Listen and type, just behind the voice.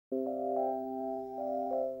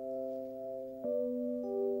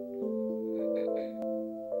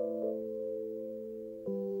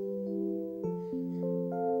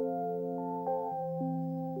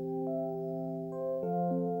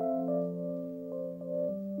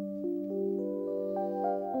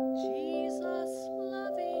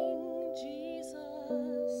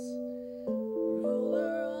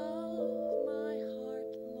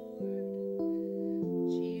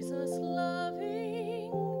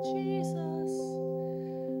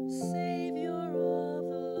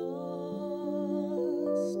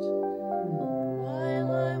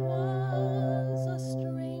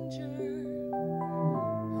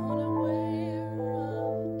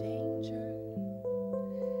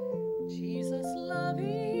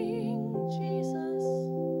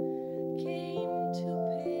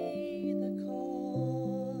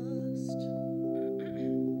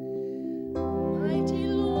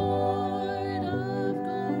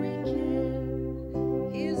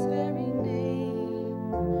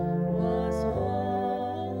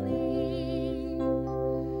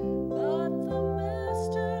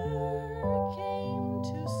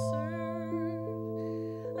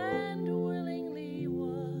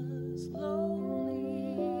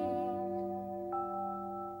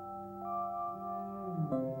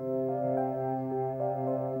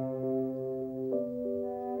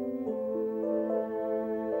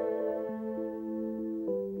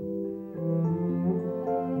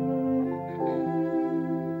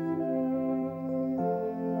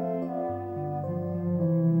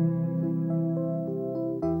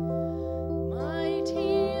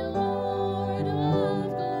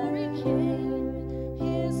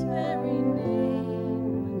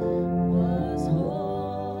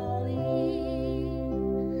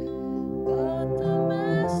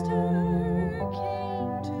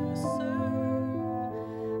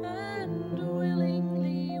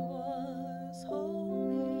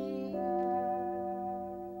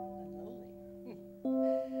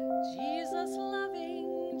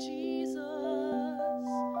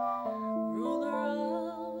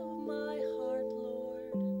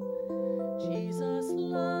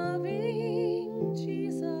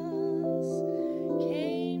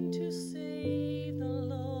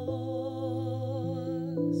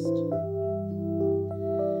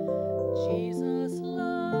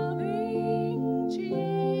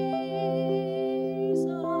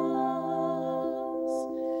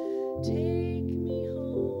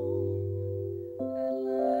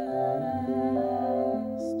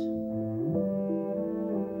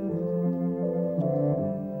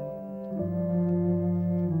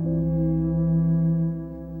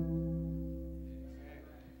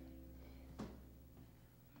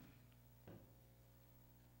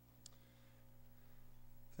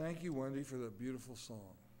Thank you, Wendy, for that beautiful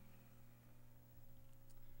song.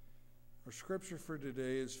 Our scripture for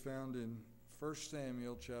today is found in 1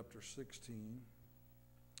 Samuel chapter 16,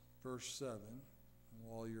 verse 7. And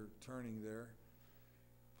while you're turning there,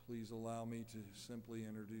 please allow me to simply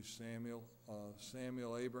introduce Samuel.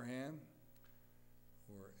 Samuel Abraham,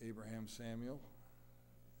 or Abraham Samuel,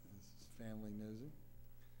 as his family knows him,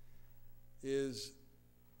 is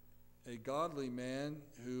a godly man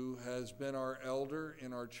who has been our elder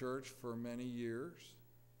in our church for many years.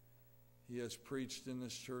 He has preached in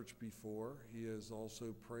this church before. He has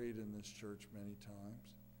also prayed in this church many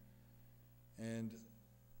times. And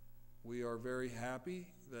we are very happy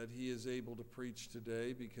that he is able to preach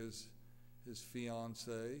today because his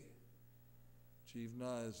fiancée,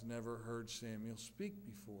 Jeevna, has never heard Samuel speak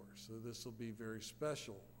before. So this will be very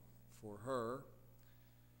special for her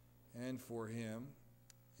and for him.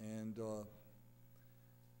 And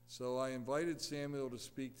so I invited Samuel to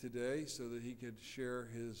speak today so that he could share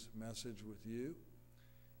his message with you.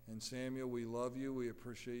 And Samuel, we love you, we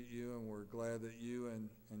appreciate you, and we're glad that you and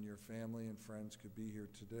your family and friends could be here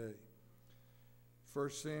today. 1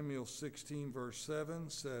 Samuel 16, verse 7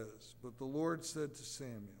 says, "But the Lord said to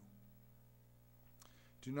Samuel,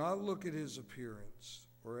 do not look at his appearance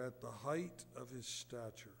or at the height of his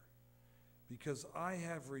stature, because I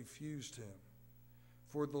have refused him.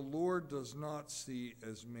 For the Lord does not see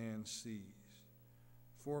as man sees.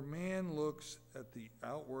 For man looks at the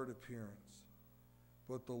outward appearance,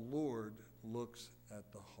 but the Lord looks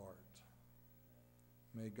at the heart."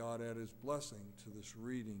 May God add his blessing to this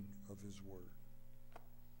reading of his word.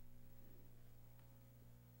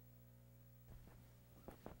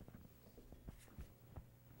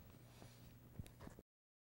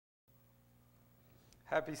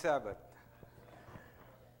 Happy Sabbath.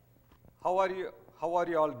 How are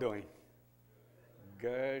you all doing?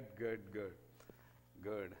 Good.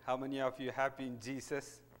 How many of you happy in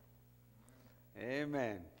Jesus?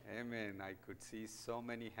 Amen. I could see so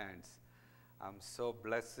many hands. I'm so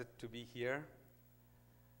blessed to be here.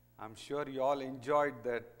 I'm sure you all enjoyed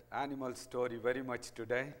that animal story very much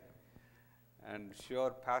today. And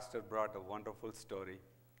sure, Pastor brought a wonderful story.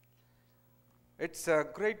 It's a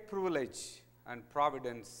great privilege and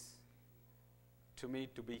providence to me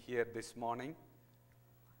to be here this morning.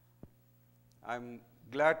 I'm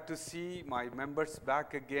glad to see my members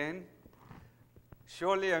back again.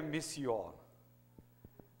 Surely I miss you all.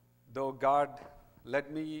 Though God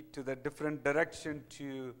led me to the different direction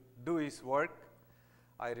to do his work,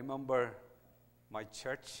 I remember my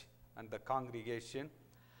church and the congregation.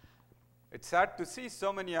 It's sad to see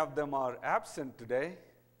so many of them are absent today.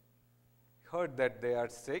 Heard that they are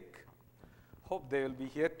sick. Hope they will be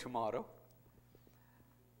here tomorrow.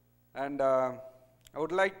 And I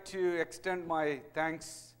would like to extend my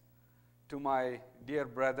thanks to my dear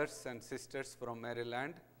brothers and sisters from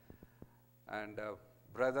Maryland and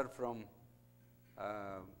brother from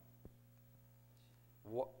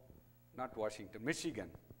Michigan.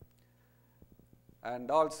 And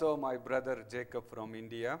also my brother Jacob from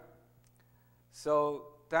India.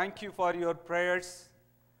 So thank you for your prayers.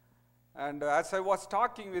 And as I was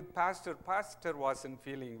talking with Pastor wasn't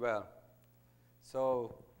feeling well.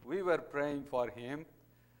 So we were praying for him.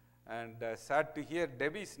 And sad to hear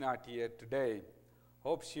Debbie's not here today.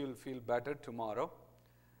 Hope she will feel better tomorrow.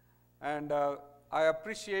 And I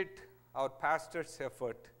appreciate our pastor's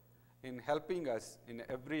effort in helping us in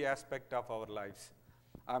every aspect of our lives.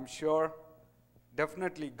 I'm sure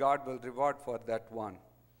definitely God will reward for that one.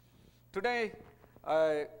 Today,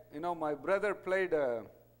 my brother played a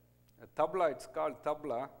tabla. It's called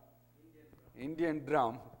tabla, Indian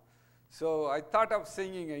drum. So I thought of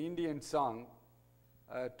singing an Indian song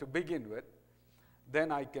to begin with.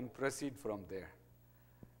 Then I can proceed from there.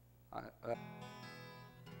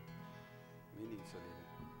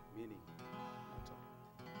 Meaning.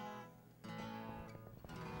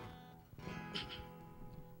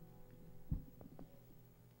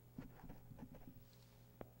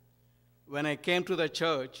 When I came to the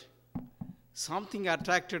church, something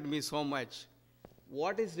attracted me so much.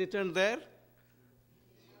 What is written there?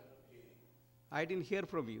 I didn't hear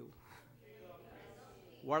from you.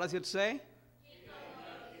 What does it say?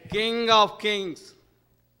 King of Kings.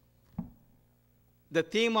 The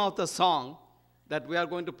theme of the song that we are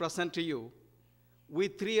going to present to you, we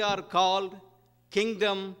three are called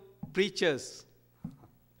kingdom preachers.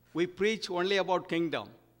 We preach only about kingdom.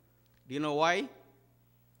 Do you know why?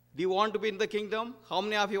 Do you want to be in the kingdom? How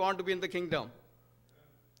many of you want to be in the kingdom?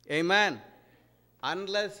 Amen.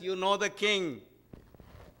 Unless you know the king.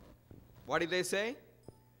 What did they say?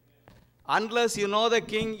 Unless you know the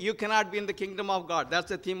king, you cannot be in the kingdom of God. That's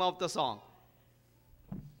the theme of the song.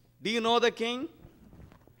 Do you know the King?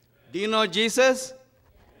 Do you know Jesus?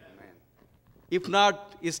 Amen. If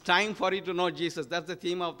not, it's time for you to know Jesus. That's the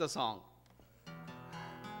theme of the song.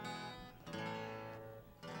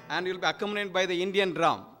 And you'll be accompanied by the Indian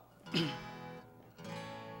drum.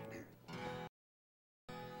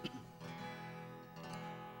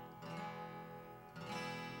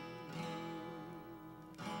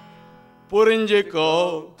 புரிஞ்சுக்கோ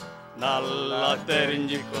நல்லா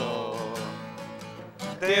தெரிஞ்சுக்கோ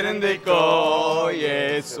தெரிந்துக்கோ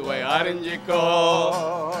இயேசுவை அறிஞ்சுக்கோ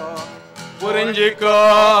புரிஞ்சுக்கோ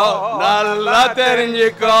நல்லா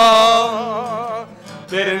தெரிஞ்சுக்கோ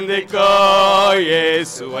தெரிந்துக்கோ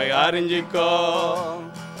இயேசுவை அறிஞ்சுக்கோ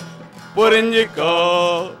புரிஞ்சுக்கோ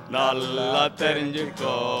நல்லா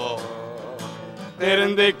தெரிஞ்சுக்கோ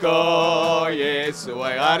தெரிந்துக்கோ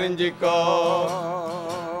இயேசுவை அறிஞ்சுக்கோ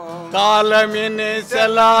காலம் இனி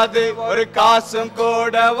செல்லாது ஒரு காசும்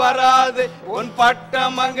கூட வராது உன்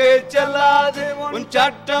பட்டம் அங்கே செல்லாது உன்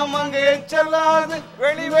சட்டம் அங்கே செல்லாது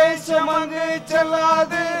வெளிவேஷம் அங்கே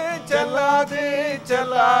செல்லாது செல்லாது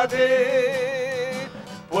செல்லாது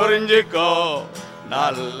புரிஞ்சுக்கோ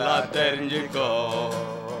நல்லா தெரிஞ்சுக்கோ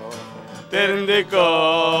தெரிந்துக்கோ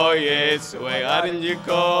இயேசுவை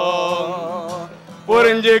அறிஞ்சுக்கோ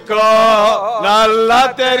புரிஞ்சுக்கோ நல்லா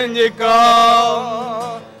தெரிஞ்சுக்கோ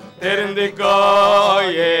தெரிந்துக்கோ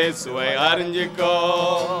இயேசுவை அறிஞ்சுக்கோ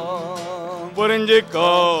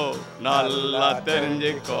புரிஞ்சுக்கோ நல்லா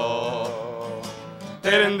தெரிஞ்சுக்கோ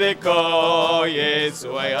தெரிந்துக்கோ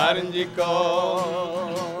இயேசுவை அறிஞ்சுக்கோ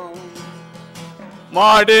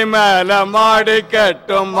மாடி மேல மாடி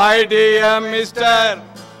கட்டும் மை டியர் மிஸ்டர்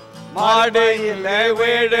மாடியில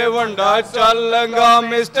வீடு உண்டா சொல்லுங்க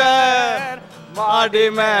மிஸ்டர் மாடி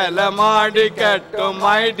மேல மாடி கட்டும்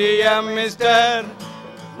மை டியர் மிஸ்டர்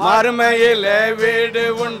மறுமையிலே வீடு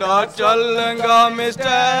உண்டோ சொல்லுங்க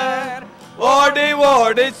மிஸ்டர் ஓடி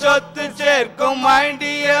ஓடி சொத்து சேர்க்கும் மை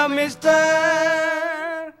டியர்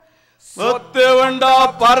மிஸ்டர் சொத்து உண்டோ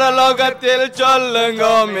பரலோகத்தில் சொல்லுங்க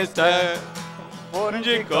மிஸ்டர்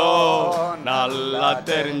புரிஞ்சுக்கோ நல்லா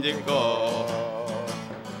தெரிஞ்சுக்கோ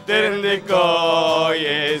தெரிந்துக்கோ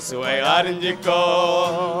இயேசுவை அறிஞ்சுக்கோ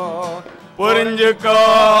புரிஞ்சுக்கோ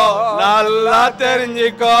நல்லா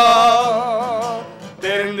தெரிஞ்சுக்கோ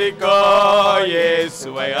தெரிந்துக்கோ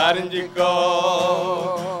இயேசுவை அறிஞ்சுக்கோ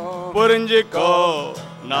புரிஞ்சுக்கோ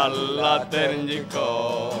நல்லா தெரிஞ்சுக்கோ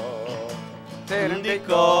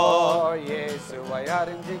தெரிந்துக்கோ இயேசுவை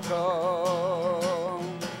அறிஞ்சுக்கோ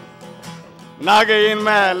நகையின்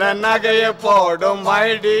மேல நகையை போடும் மை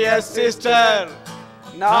டியர் சிஸ்டர்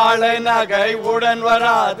நாளை நகை உடன்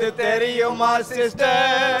வராது தெரியுமா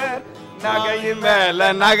சிஸ்டர் நகையின்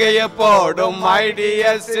மேல நகையை போடும் மை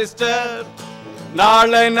டியர் சிஸ்டர்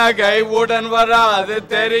நாளை நகை உடன் வராது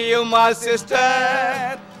தெரியுமா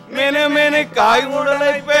சிஸ்டர் மினு மினு காய்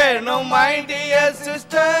உடலை பேணும் மை டியர்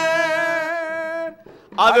சிஸ்டர்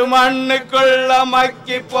அது மண்ணுக்குள்ள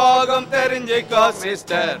மக்கி போகும் தெரிஞ்சுக்கோ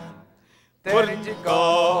சிஸ்டர் தெரிஞ்சுக்கோ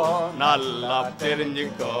நல்லா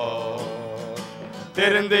தெரிஞ்சுக்கோ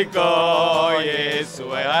தெரிந்துக்கோ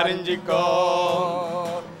இயேசுவை அறிஞ்சுக்கோ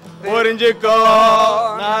புரிஞ்சுக்கோ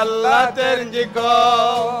நல்லா தெரிஞ்சுக்கோ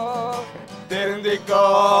தெரிந்துக்கோ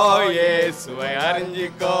இயேசுவை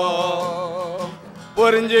அறிஞ்சுக்கோ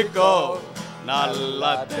புரிஞ்சுக்கோ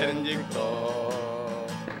நல்லா தெரிஞ்சுக்கோ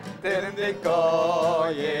தெரிந்துக்கோ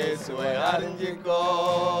இயேசுவை அறிஞ்சுக்கோ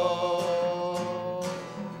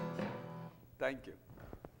Thank you.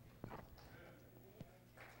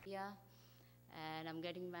 Yeah, and I'm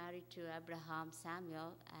getting married to Abraham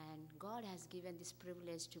Samuel, and God has given this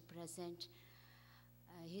privilege to present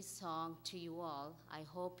his song to you all. I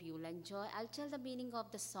hope you'll enjoy. I'll tell the meaning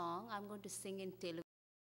of the song. I'm going to sing in Telugu.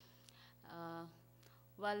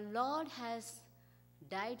 Well, Lord has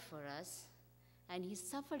died for us, and he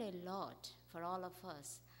suffered a lot for all of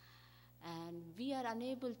us, and we are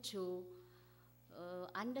unable to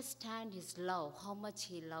understand his love, how much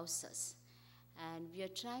he loves us. And we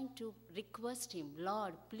are trying to request him,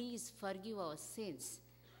 Lord, please forgive our sins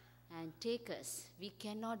and take us. We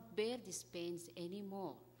cannot bear these pains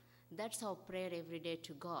anymore. That's our prayer every day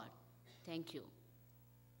to God. Thank you.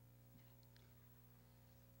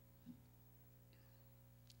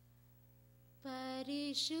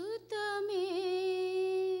 పరిశుద్ధమే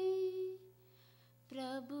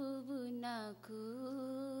ప్రభువునకు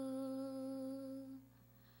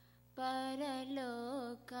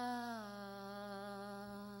పరలోక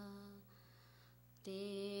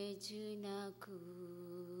తేజునకు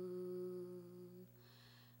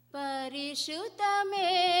పరిశుద్ధమే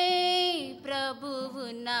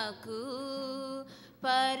ప్రభువునకు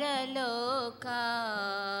పరలోక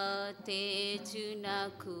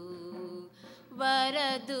తేజునకు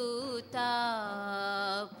వరదూత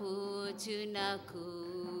పూజునకు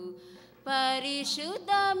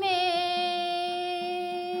పరిశుద్ధమే.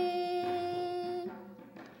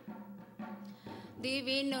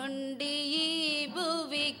 దివి నుండి ఈ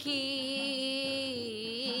భువికి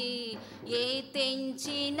ఏ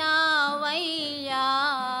తెంచినావయ్యా,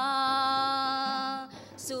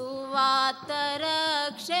 సువార్త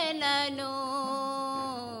రక్షణను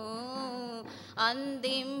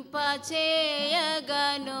అందింపచేయగను.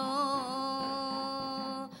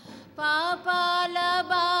 పాపాల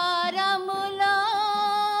భారములో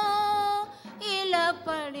ఇలా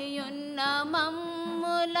పడియున్న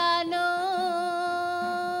మమ్ములను,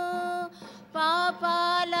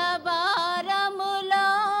 పాపాల భారములో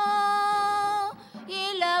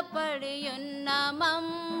ఇలా పడియున్న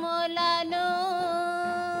మమ్ములను,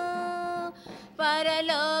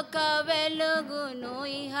 పరలోక వెలుగును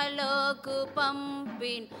ఇహలోకు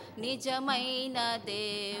పంపిన్ నిజమైన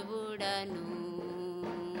దేవుడను.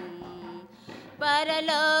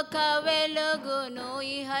 పరలోక వెలుగును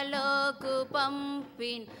ఇహలోకు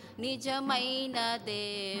పంపిన్ నిజమైన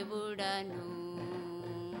దేవుడను.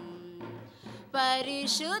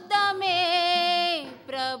 పరిశుద్ధమే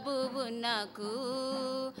ప్రభువునకు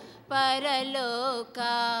పరలోక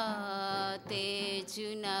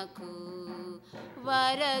తేజునకు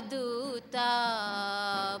వరదూత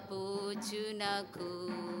పూజునకు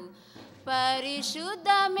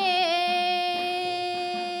పరిశుద్ధమే.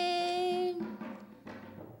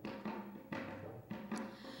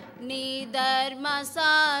 నీ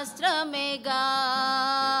ధర్మశాస్త్రమేగా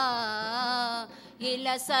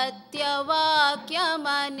ఇలా సత్యవాక్యమని,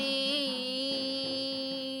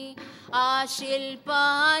 ఆ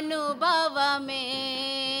శిల్పానుభవమే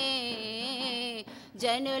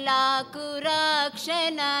జనులకు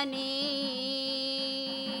రక్షణని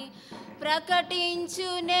ప్రకటించు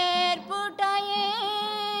నేర్పుటయే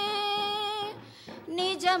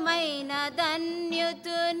నిజమైన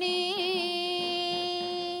ధన్యుతుని.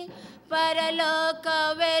 పరలోక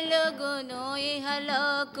వెలుగును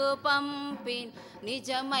ఇహలోకు పంపిన్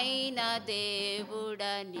నిజమైన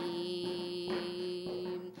దేవుడని.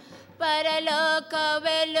 పరలోక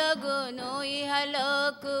వెలుగును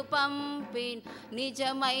ఇహలోకు పంపిన్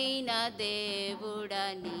నిజమైన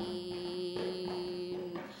దేవుడని.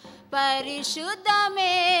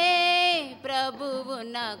 పరిశుద్ధమే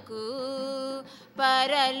ప్రభువునకు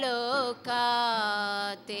పరలోక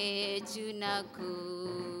తేజునకు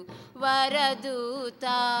వరదూత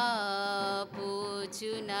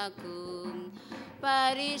పూజునకు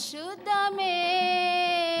పరిశుద్ధమే.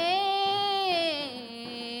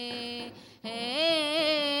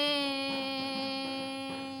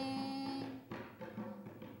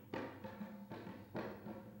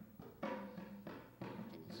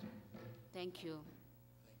 Thank you.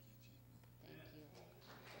 Thank you.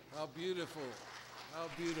 How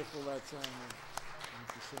beautiful that sounded. Thank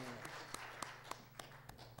you so much.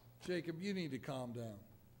 Jacob, you need to calm down.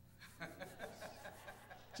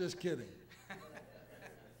 Just kidding.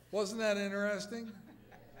 Wasn't that interesting?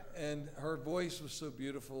 And her voice was so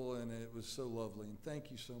beautiful and it was so lovely. And thank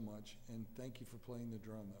you so much. And thank you for playing the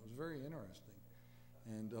drum. That was very interesting.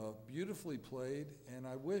 And beautifully played. And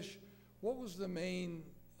I wish, what was the main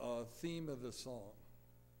theme of the song?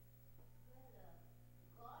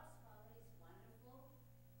 God's power is wonderful,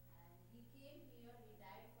 and He came here, He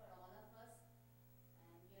died for all of us,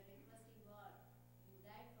 and we are requesting God, You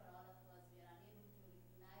died for all of us, we are unable to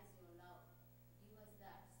recognize Your love. Give us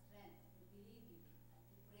that strength to believe You and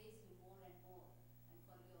to praise You more and more and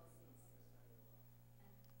forgive our sins.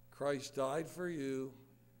 Christ died for you.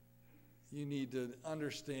 You need to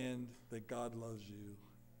understand that God loves you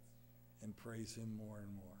and praise Him more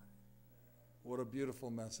and more. What a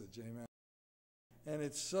beautiful message, amen. And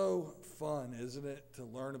it's so fun, isn't it, to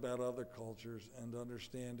learn about other cultures and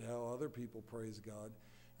understand how other people praise God.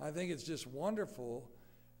 I think it's just wonderful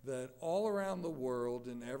that all around the world,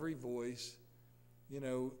 in every voice,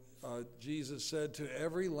 Jesus said to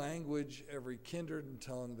every language, every kindred and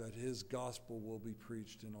tongue, that His gospel will be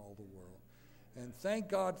preached in all the world. And thank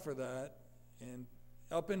God for that. And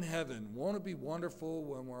up in heaven, won't it be wonderful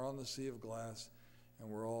when we're on the sea of glass and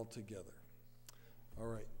we're all together? All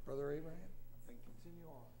right, Brother Abraham, and continue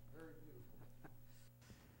on. Very beautiful.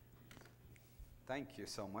 Thank you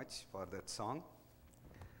so much for that song.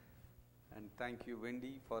 And thank you,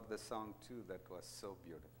 Wendy, for the song too. That was so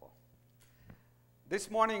beautiful. This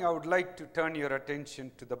morning, I would like to turn your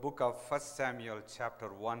attention to the book of 1 Samuel chapter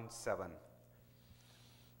 1:7.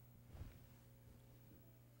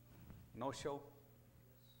 No show?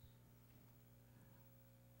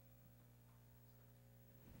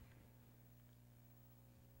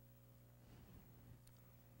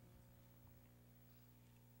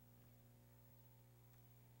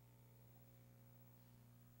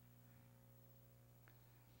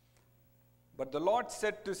 But the Lord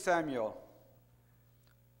said to Samuel,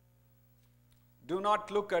 do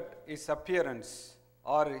not look at his appearance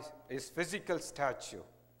or his physical stature,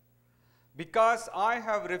 because I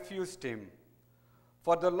have refused him.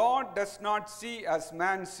 For the Lord does not see as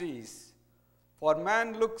man sees, for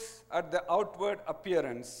man looks at the outward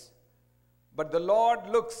appearance, but the Lord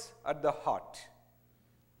looks at the heart.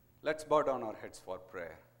 Let's bow down our heads for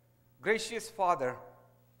prayer. Gracious Father,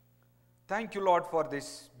 thank you, Lord, for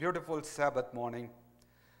this beautiful Sabbath morning.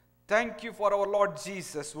 Thank you for our Lord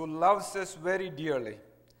Jesus, who loves us very dearly.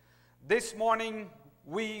 This morning,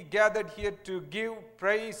 we gathered here to give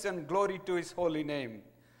praise and glory to his holy name.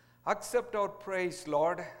 Accept our praise,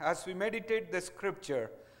 Lord, as we meditate the scripture.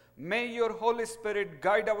 May your Holy Spirit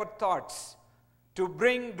guide our thoughts to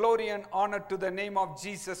bring glory and honor to the name of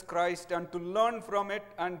Jesus Christ, and to learn from it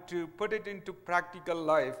and to put it into practical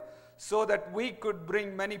life, so that we could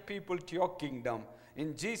bring many people to your kingdom.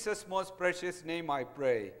 In Jesus' most precious name I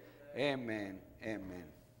pray. Amen. Amen.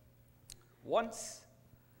 Once,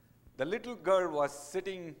 the little girl was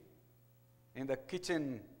sitting in the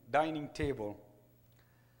kitchen dining table,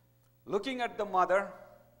 looking at the mother,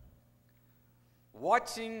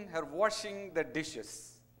 watching her washing the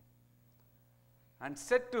dishes, and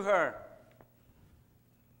said to her,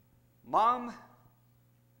 Mom,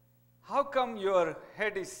 how come your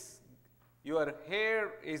hair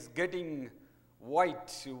is getting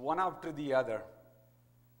white one after the other?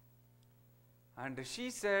 And she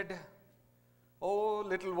said, oh,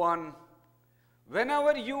 little one,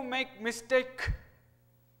 whenever you make mistake,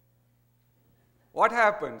 what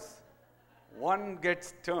happens? One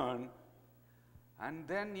gets turned. And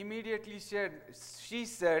then immediately she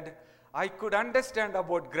said, I could understand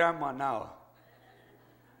about grandma now.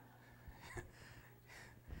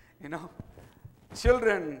 You know,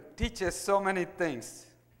 children teach us so many things,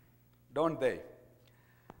 don't they?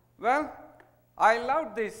 Well, I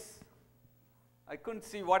loved this. I couldn't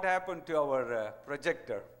see what happened to our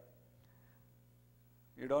projector.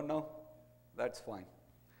 You don't know? That's fine.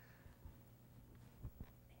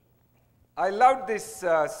 I loved this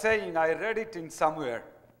saying. I read it in somewhere.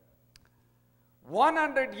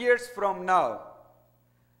 100 years from now,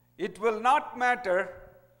 it will not matter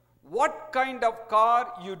what kind of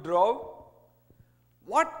car you drove,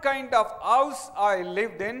 what kind of house I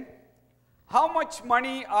lived in, how much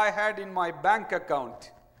money I had in my bank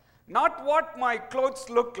account. Not what my clothes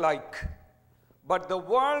look like, but the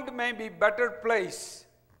world may be a better place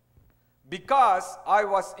because I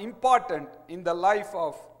was important in the life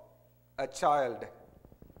of a child.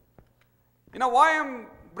 You know why I'm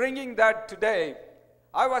bringing that today?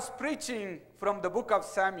 I was preaching from the book of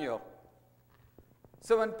Samuel.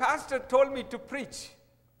 So when pastor told me to preach,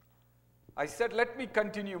 I said, let me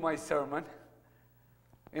continue my sermon.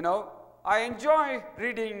 You know, I enjoy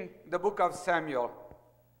reading the book of Samuel.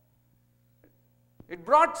 It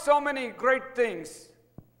brought so many great things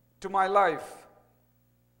to my life.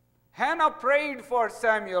 Hannah prayed for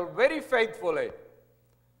Samuel very faithfully.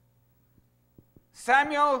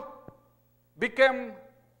 Samuel became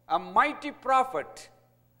a mighty prophet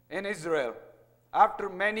in Israel after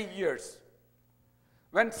many years.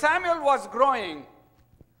 When Samuel was growing,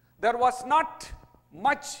 there was not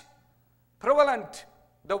much prevalent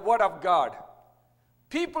the word of God.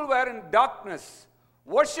 People were in darkness,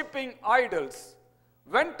 worshipping idols,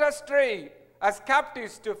 went astray as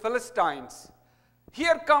captives to Philistines.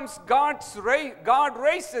 Here comes God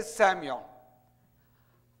raises Samuel.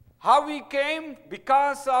 How he came?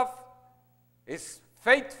 Because of his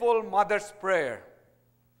faithful mother's prayer.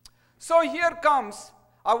 So here comes,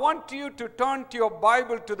 I want you to turn to your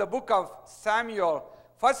Bible to the book of Samuel,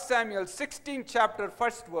 1 Samuel 16 chapter,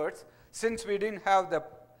 first verse, since we didn't have the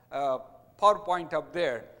PowerPoint up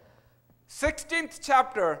there. 16th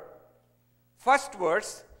chapter, first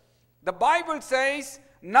verse, the Bible says,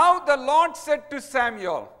 now the Lord said to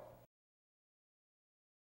Samuel,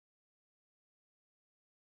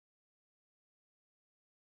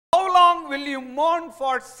 how long will you mourn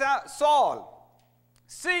for Saul,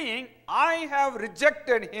 seeing I have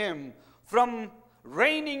rejected him from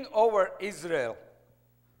reigning over Israel?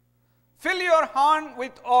 Fill your horn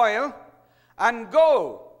with oil and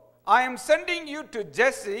go. I am sending you to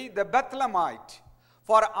Jesse the Bethlehemite,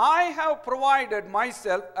 for I have provided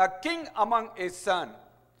myself a king among his sons.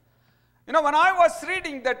 You know, when I was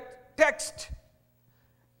reading that text,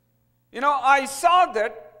 you know, I saw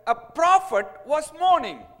that a prophet was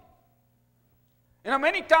mourning. You know,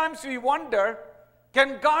 many times we wonder,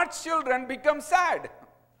 can God's children become sad?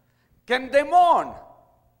 Can they mourn?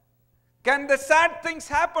 Can the sad things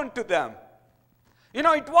happen to them? You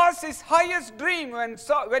know, it was his highest dream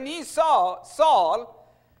when he saw Saul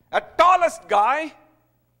a tallest guy,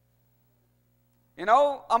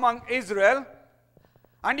 among Israel.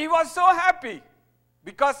 And he was so happy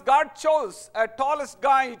because God chose a tallest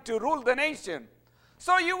guy to rule the nation.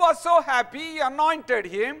 So he was so happy, he anointed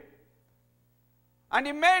him and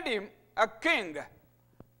he made him a king.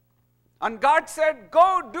 And God said,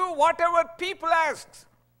 go do whatever people asked.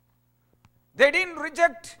 They didn't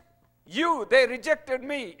reject you, they rejected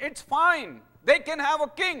me. It's fine, they can have a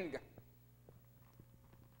king.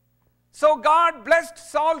 So God blessed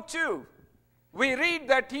Saul too. We read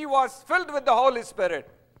that he was filled with the Holy Spirit.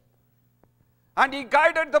 And he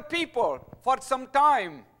guided the people for some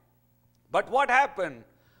time. But what happened?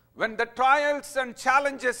 When the trials and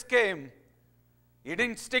challenges came, he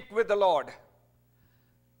didn't stick with the Lord.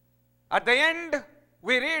 At the end,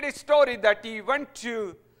 we read a story that he went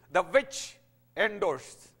to the witch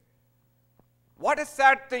Endors. What a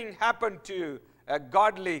sad thing happened to a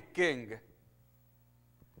godly king.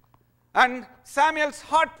 And Samuel's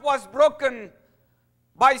heart was broken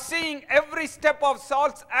by seeing every step of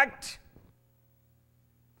Saul's act.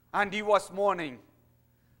 And he was mourning.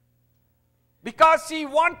 Because he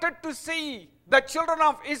wanted to see the children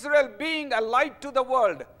of Israel being a light to the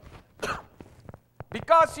world.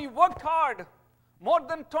 Because he worked hard more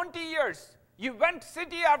than 20 years. He went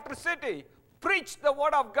city after city, preached the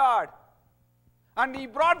word of God. And he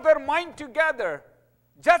brought their mind together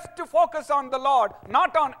just to focus on the Lord,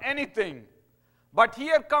 not on anything. But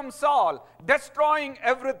here comes Saul, destroying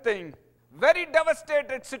everything. Very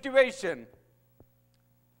devastated situation.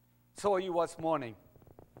 So he was mourning.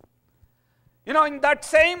 In that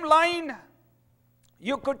same line,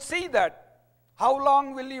 you could see that. How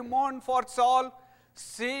long will you mourn for Saul?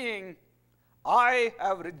 Seeing, I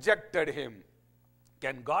have rejected him.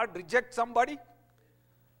 Can God reject somebody?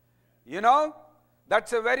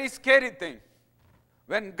 That's a very scary thing.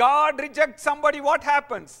 When God rejects somebody, what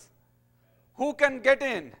happens? Who can get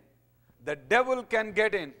in? The devil can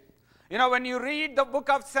get in. When you read the book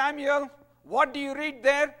of Samuel, what do you read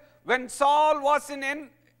there? When Saul was in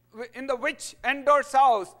the witch Endor's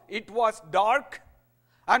house, it was dark.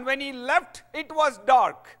 And when he left, it was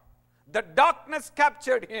dark. The darkness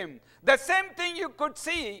captured him. The same thing you could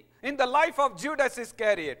see in the life of Judas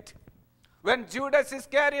Iscariot. When Judas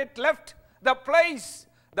Iscariot left the place,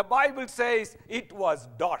 the Bible says it was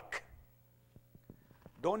dark.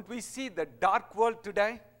 Don't we see the dark world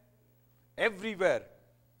today? Everywhere.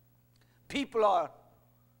 People are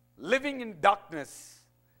living in darkness.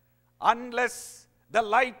 Unless the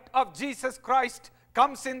light of Jesus Christ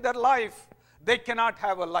comes in their life, they cannot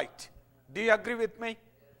have a light. Do you agree with me?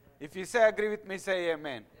 If you say agree with me, say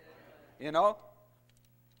amen.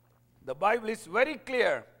 The Bible is very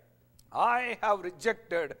clear. I have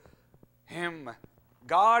rejected him.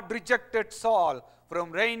 God rejected Saul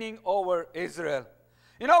from reigning over Israel.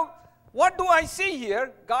 What do I see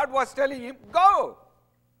here? God was telling him, go.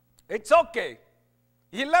 It's okay.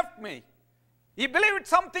 He left me. He believed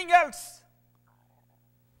something else.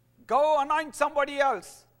 Go anoint somebody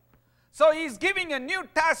else. So he's giving a new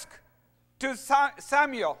task to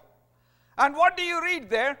Samuel. And what do you read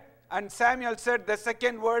there? And Samuel said, the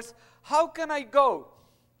second verse, how can I go?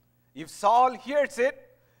 If Saul hears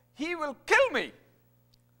it, he will kill me.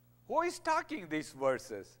 Who is talking these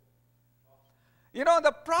verses?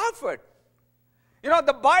 The prophet.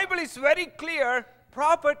 The Bible is very clear.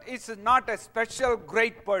 Prophet is not a special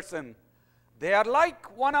great person. They are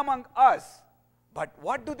like one among us. But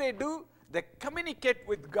what do? They communicate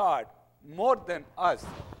with God more than us.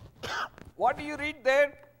 What do you read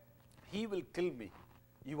there? He will kill me.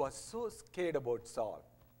 He was so scared about Saul.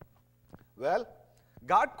 Well,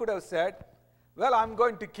 God could have said, well, I'm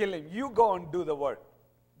going to kill him. You go and do the work.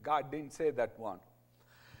 God didn't say that one.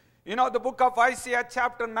 The book of Isaiah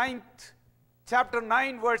chapter 9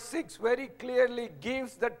 verse 6 very clearly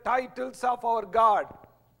gives the titles of our God.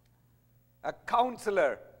 A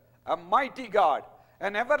counselor, a mighty God,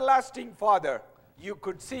 an everlasting Father. You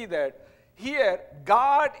could see that. Here,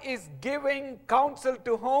 God is giving counsel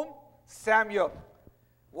to whom? Samuel.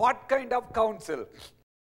 What kind of counsel? He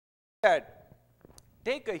said,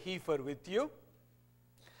 take a heifer with you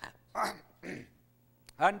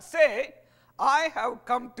and say, I have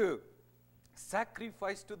come to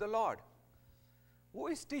sacrifice to the Lord. Who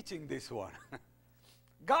is teaching this one?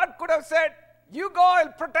 God could have said, you go,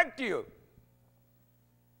 I'll protect you.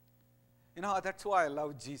 That's why I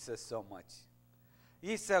love Jesus so much.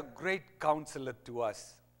 He's a great counselor to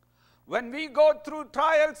us. When we go through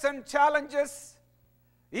trials and challenges,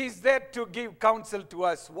 He's there to give counsel to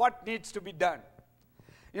us, what needs to be done.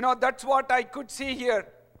 That's what I could see here.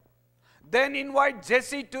 Then invite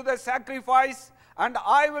Jesse to the sacrifice, and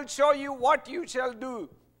I will show you what you shall do.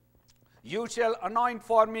 You shall anoint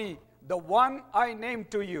for me the one I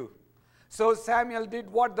named to you. So Samuel did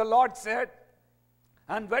what the Lord said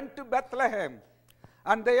and went to Bethlehem.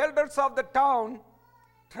 And the elders of the town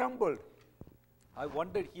trembled. I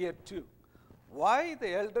wondered here too, why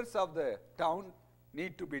the elders of the town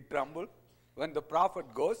need to be trembled when the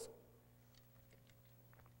prophet goes?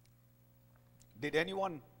 Did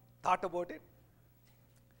anyone thought about it?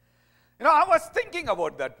 You know, I was thinking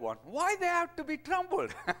about that one. Why they have to be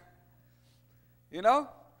trembled? You know,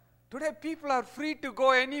 today people are free to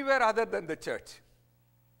go anywhere other than the church.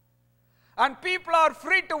 And people are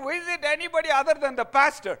free to visit anybody other than the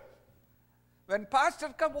pastor. When pastor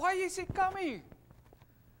comes, why is he coming?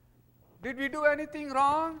 Did we do anything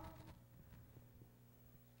wrong?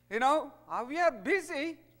 You know, we are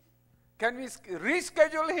busy. Can we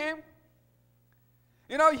reschedule him?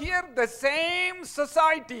 You know, here the same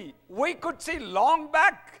society we could see long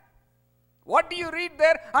back. What do you read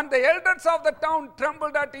there? And the elders of the town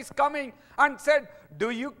trembled at his coming and said, do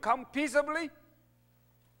you come peaceably?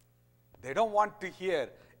 They don't want to hear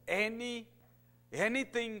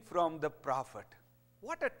anything from the prophet.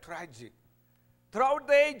 What a tragedy. Throughout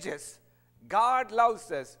the ages, God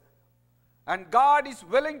loves us. And God is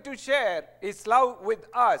willing to share his love with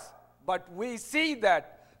us. But we see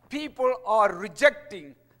that people are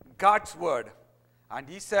rejecting God's word. And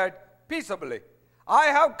he said, peaceably, I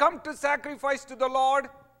have come to sacrifice to the Lord.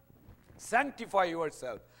 Sanctify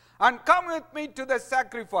yourself and come with me to the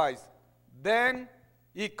sacrifice. Then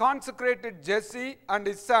he consecrated Jesse and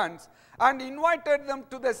his sons and invited them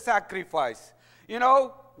to the sacrifice. You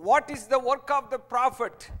know, what is the work of the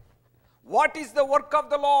prophet? What is the work of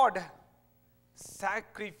the Lord?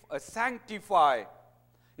 Sanctify.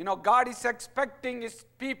 You know, God is expecting his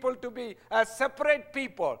people to be a separate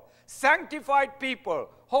people, sanctified people,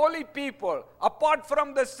 holy people, apart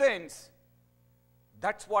from the sins.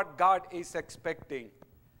 That's what God is expecting.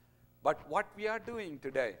 But what we are doing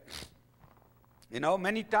today, you know,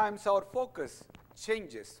 many times our focus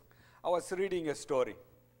changes. I was reading a story.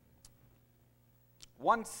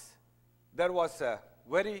 Once there was a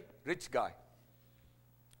very rich guy,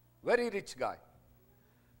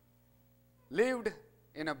 lived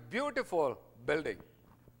in a beautiful building,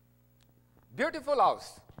 beautiful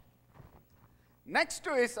house. Next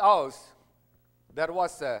to his house, there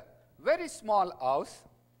was a very small house.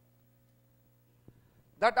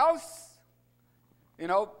 That house, you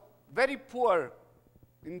know, very poor.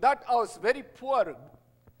 In that house, very poor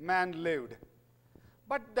man lived.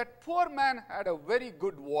 But that poor man had a very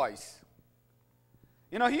good voice.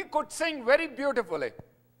 You know, he could sing very beautifully.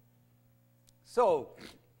 So,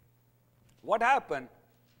 what happened?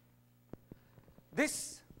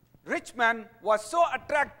 This rich man was so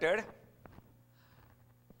attracted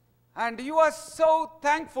and he was so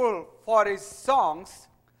thankful for his songs.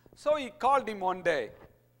 So he called him one day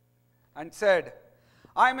and said,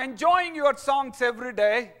 I'm enjoying your songs every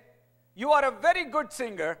day. You are a very good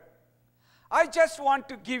singer. I just want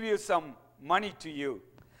to give you some money to you.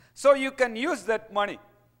 So you can use that money,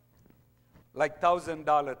 like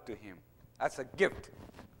 $1,000 to him as a gift.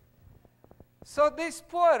 So this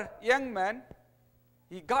poor young man,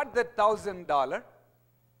 he got that $1,000.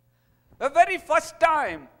 The very first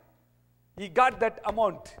time he got that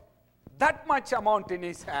amount, that much amount in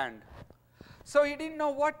his hand. So he didn't know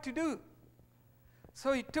what to do.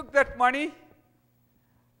 So he took that money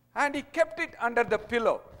and he kept it under the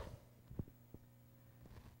pillow.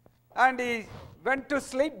 And he went to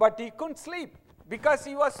sleep, but he couldn't sleep because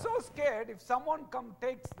he was so scared. If someone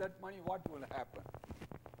takes that money, what will happen?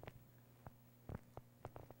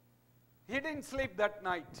 He didn't sleep that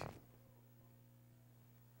night.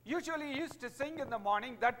 Usually he used to sing in the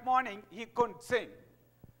morning. That morning he couldn't sing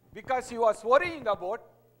because he was worrying about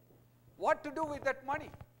what to do with that money.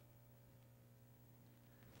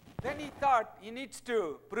 Then he thought he needs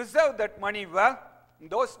to preserve that money well. In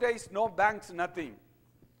those days, no banks, nothing.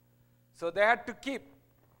 So they had to keep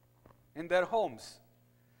in their homes.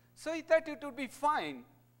 So he thought it would be fine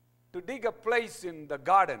to dig a place in the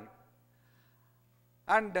garden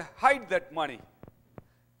and hide that money.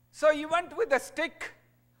 So he went with a stick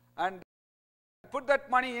and put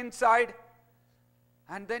that money inside,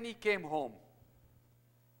 and then he came home.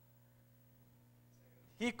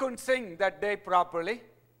 He couldn't sing that day properly.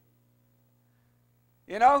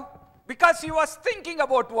 You know, because he was thinking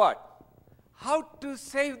about what? How to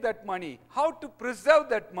save that money, how to preserve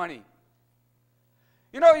that money.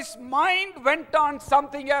 You know, his mind went on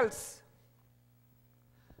something else.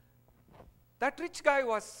 That rich guy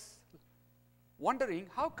was wondering,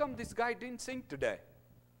 how come this guy didn't sing today?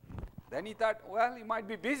 Then he thought, well, he might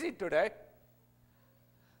be busy today.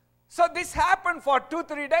 So this happened for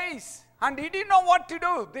 2-3 days. And he didn't know what to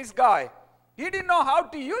do, this guy. He didn't know how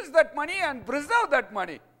to use that money and preserve that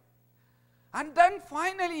money. And then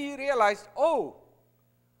finally he realized, oh,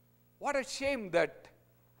 what a shame that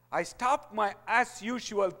I stopped my as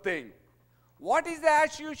usual thing. What is the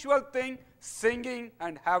as usual thing? Singing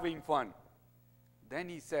and having fun. Then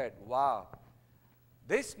he said, wow,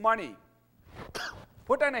 this money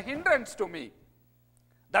put a hindrance to me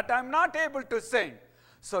that I'm not able to sing.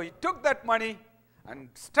 So he took that money and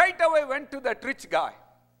straight away went to that rich guy.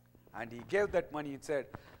 And he gave that money and said,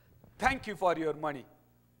 thank you for your money.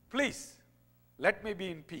 Please, let me be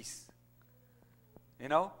in peace. You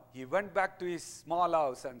know, he went back to his small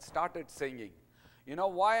house and started singing. You know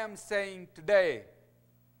why I'm saying today,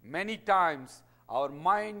 many times our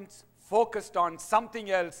minds focused on something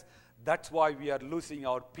else. That's why we are losing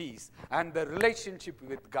our peace and the relationship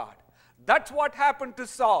with God. That's what happened to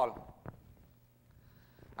Saul.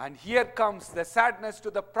 And here comes the sadness to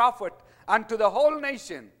the prophet and to the whole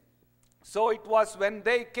nation. So it was when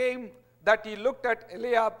they came that he looked at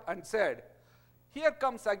Eliab and said, here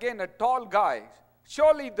comes again a tall guy.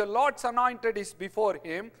 Surely the Lord's anointed is before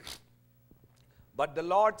him. But the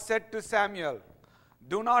Lord said to Samuel,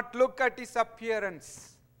 do not look at his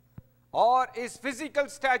appearance or his physical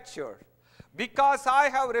stature, because I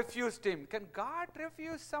have refused him. Can God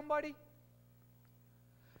refuse somebody?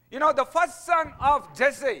 You know, the first son of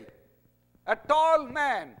Jesse, a tall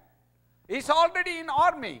man, is already in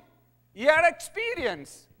army. He had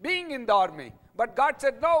experience being in the army. But God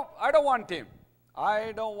said, no, I don't want him.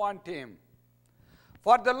 I don't want him.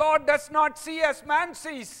 For the Lord does not see as man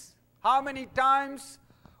sees. How many times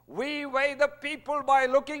we weigh the people by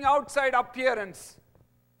looking outside appearance?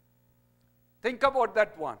 Think about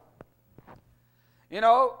that one. You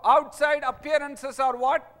know, outside appearances are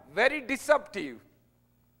what? Very deceptive.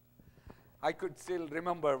 I could still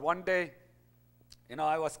remember one day, you know,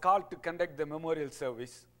 I was called to conduct the memorial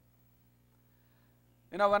service.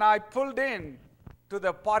 You know, when I pulled in to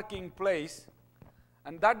the parking place,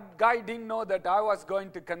 and that guy didn't know that I was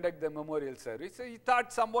going to conduct the memorial service. So he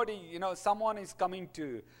thought somebody, you know, someone is coming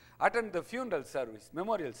to attend the funeral service,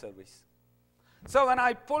 memorial service. So when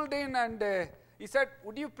I pulled in and he said,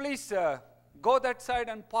 would you please go that side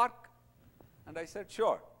and park? And I said,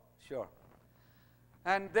 sure.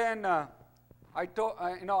 And then I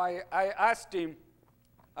asked him,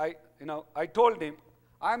 I told him,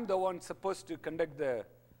 I'm the one supposed to conduct the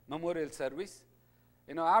memorial service.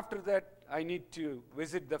 You know, after that, I need to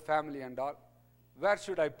visit the family and all. Where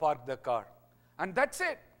should I park the car? And that's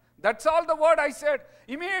it. That's all the word I said.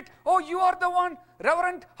 Immediate, oh, you are the one.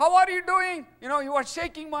 Reverend, how are you doing? You know, you are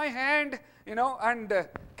shaking my hand, you know, and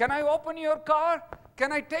can I open your car?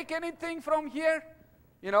 Can I take anything from here?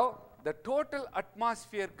 You know, the total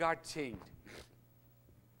atmosphere got changed.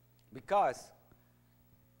 Because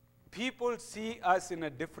people see us in a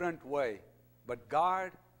different way, but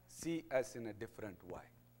God sees us in a different way.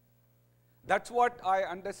 That's what I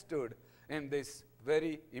understood in this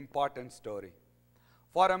very important story.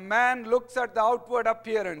 For a man looks at the outward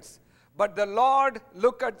appearance, but the Lord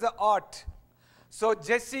looks at the heart. So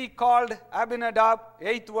Jesse called Abinadab,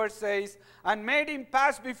 8th verse says, and made him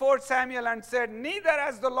pass before Samuel and said, neither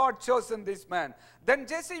has the Lord chosen this man. Then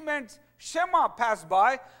Jesse made Shema pass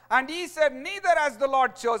by, and he said, neither has the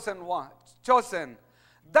Lord chosen.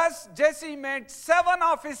 Thus Jesse made 7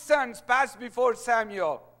 of his sons pass before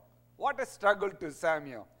Samuel. What a struggle to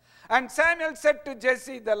Samuel. And Samuel said to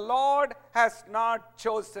Jesse, the Lord has not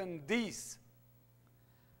chosen these.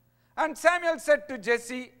 And Samuel said to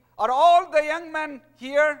Jesse, are all the young men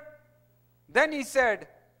here? Then he said,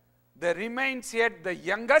 there remains yet the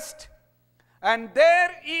youngest, and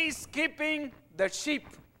there he is keeping the sheep.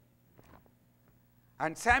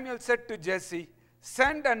 And Samuel said to Jesse,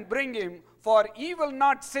 send and bring him, for he will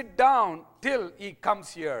not sit down till he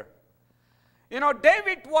comes here. You know,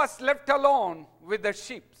 David was left alone with the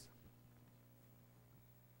sheep.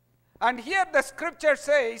 And here the scripture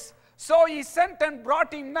says, so he sent and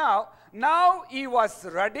brought him now. Now he was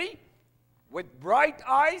ready, with bright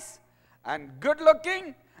eyes and good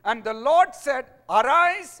looking. And the Lord said,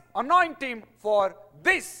 arise, anoint him, for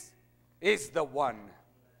this is the one.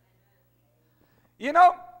 You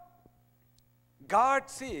know, God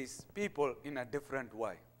sees people in a different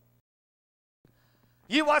way.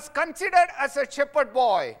 He was considered as a shepherd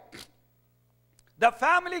boy. The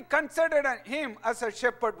family considered him as a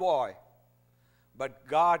shepherd boy. But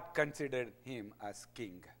God considered him as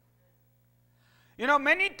king. You know,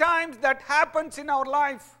 many times that happens in our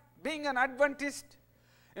life, being an Adventist.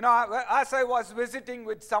 You know, as I was visiting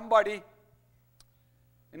with somebody,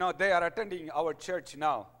 you know, they are attending our church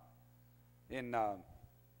now in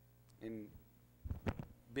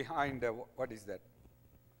behind, what is that?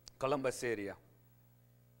 Columbus area.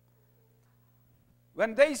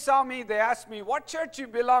 When they saw me, they asked me, what church you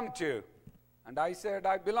belong to? And I said,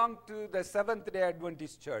 I belong to the Seventh-day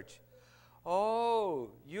Adventist Church. Oh,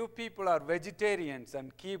 you people are vegetarians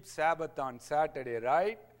and keep Sabbath on Saturday,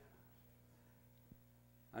 right?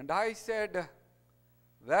 And I said,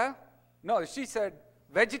 well, no, she said,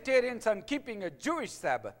 vegetarians and keeping a Jewish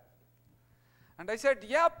Sabbath. And I said,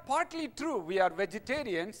 yeah, partly true, we are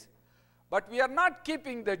vegetarians, but we are not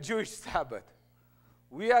keeping the Jewish Sabbath.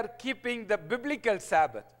 We are keeping the biblical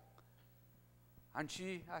Sabbath. And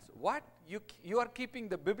she asked, what? You are keeping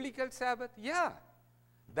the biblical Sabbath? Yeah.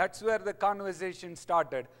 That's where the conversation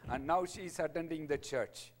started, and now she is attending the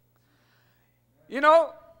church. You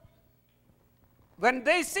know, when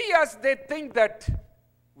they see us, they think that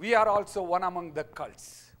we are also one among the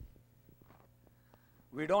cults.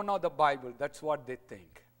 We don't know the Bible. That's what they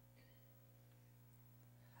think.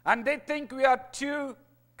 And they think we are too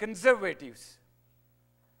conservatives.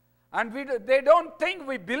 And they don't think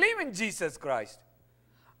we believe in Jesus Christ.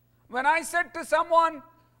 When I said to someone,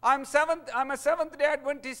 I'm a Seventh-day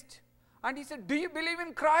Adventist, and he said, do you believe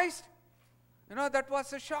in Christ? You know, that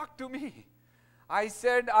was a shock to me. I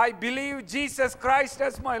said, I believe Jesus Christ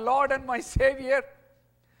as my Lord and my Savior.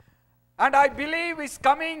 And I believe He's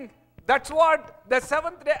coming. That's what the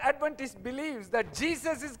Seventh-day Adventist believes, that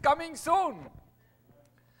Jesus is coming soon.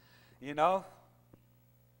 You know,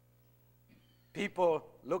 people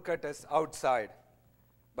look at us outside,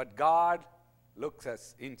 but God looks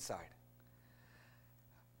us inside.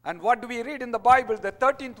 And what do we read in the Bible? The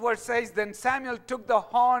 13th verse says, then Samuel took the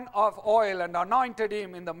horn of oil and anointed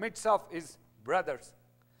him in the midst of his brothers.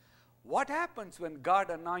 What happens when God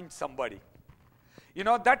anoints somebody? You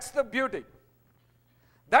know, that's the beauty.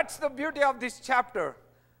 That's the beauty of this chapter.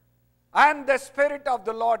 And the Spirit of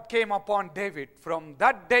the Lord came upon David from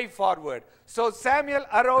that day forward. So Samuel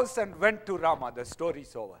arose and went to Ramah. The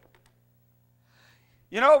story's over.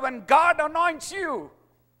 You know, when God anoints you,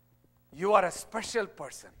 you are a special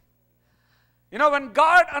person. You know, when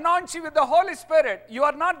God anoints you with the Holy Spirit, you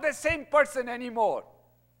are not the same person anymore.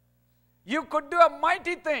 You could do a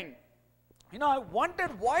mighty thing. You know, I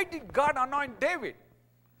wondered, why did God anoint David?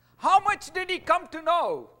 How much did he come to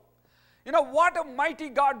know? You know, what a mighty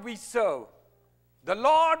God we serve. The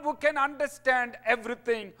Lord who can understand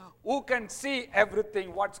everything, who can see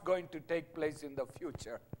everything, what's going to take place in the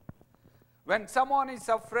future. When someone is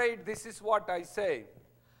afraid, this is what I say.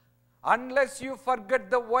 Unless you forget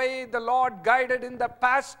the way the Lord guided in the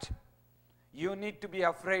past, you need to be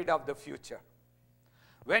afraid of the future.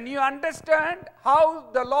 When you understand how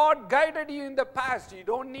the Lord guided you in the past, you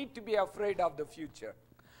don't need to be afraid of the future.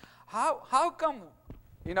 How come,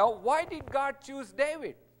 you know, why did God choose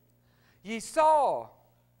David? David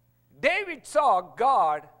saw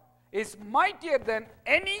God is mightier than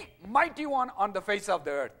any mighty one on the face of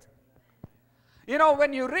the earth. You know,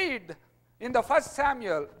 when you read in the 1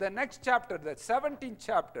 Samuel, the next chapter, the 17th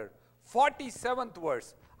chapter, 47th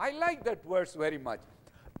verse, I like that verse very much.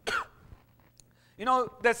 You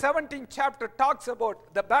know, the 17th chapter talks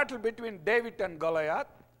about the battle between David and Goliath.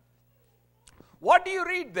 What do you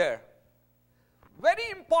read there? Very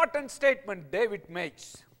important statement David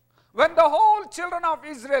makes. When the whole children of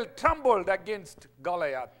Israel trembled against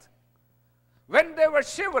Goliath, when they were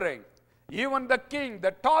shivering, even the king,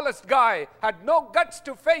 the tallest guy, had no guts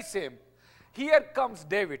to face him. Here comes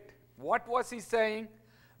David. What was he saying?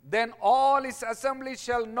 Then all his assembly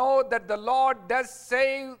shall know that the Lord does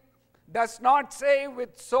not save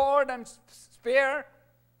with sword and spear,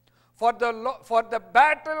 for the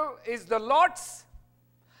battle is the Lord's,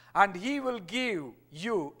 and He will give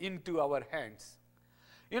you into our hands.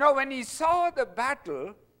 You know, when he saw the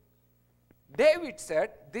battle, David said,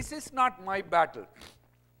 this is not my battle.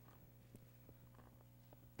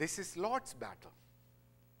 This is Lord's battle.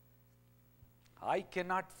 I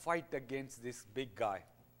cannot fight against this big guy.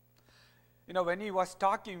 You know, when he was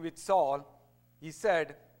talking with Saul, he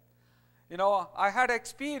said, you know, I had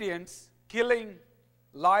experience killing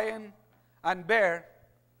lion and bear.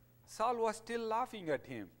 Saul was still laughing at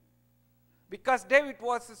him because David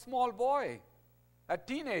was a small boy, a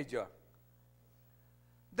teenager.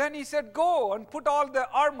 Then he said, go and put all the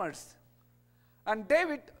armors. And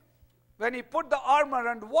David, when he put the armor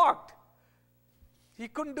and walked, he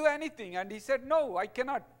couldn't do anything. And he said, no, I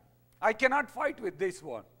cannot fight with this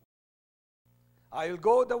one. I'll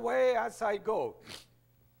go the way as I go.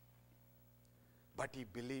 But he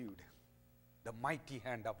believed the mighty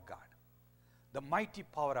hand of God, the mighty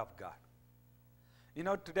power of God. You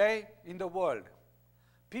know, today in the world,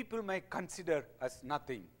 people may consider us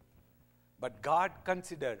nothing, but God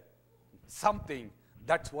considered something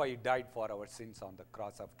That's why he died for our sins on the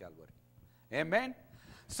cross of Calvary. Amen.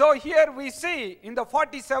 So here we see in the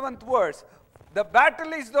 47th verse, the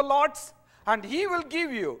battle is the Lord's, and he will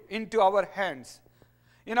give you into our hands.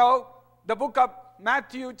 You know, the book of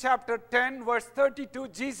Matthew chapter 10 verse 32,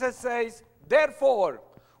 Jesus says, therefore,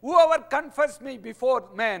 whoever confess me before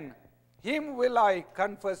men, him will I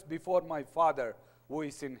confess before my Father who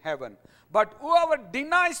is in heaven. But whoever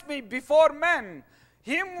denies me before men,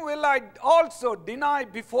 him will I also deny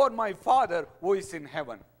before my Father who is in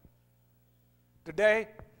heaven. Today,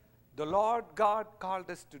 the Lord God called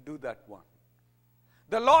us to do that one.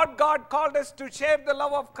 The Lord God called us to share the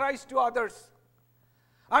love of Christ to others,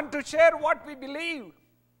 and to share what we believe,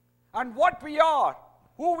 and what we are,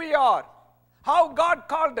 who we are, how God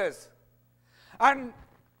called us. And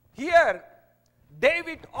here,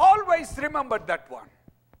 David always remembered that one.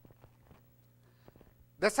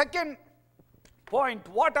 The second point,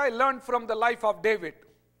 what I learned from the life of David,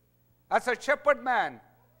 as a shepherd man,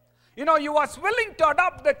 he was willing to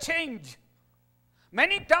adopt the change.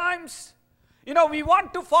 Many times, we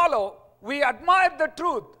want to follow, we admire the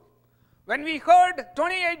truth. When we heard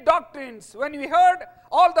 28 doctrines, when we heard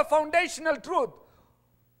all the foundational truth,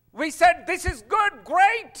 we said, this is good,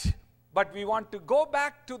 great, but we want to go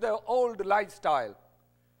back to the old lifestyle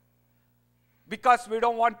because we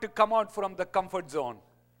don't want to come out from the comfort zone.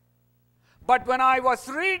 But when I was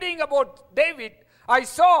reading about David, I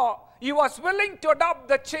saw he was willing to adopt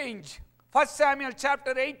the change. 1 Samuel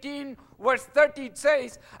chapter 18 verse 30 it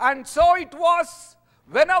says, and so it was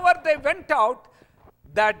whenever they went out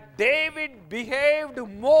that David behaved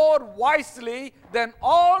more wisely than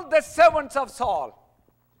all the servants of Saul,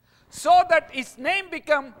 so that his name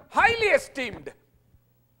became highly esteemed.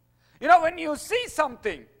 When you see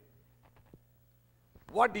something,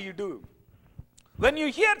 what do you do? When you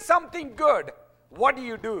hear something good, what do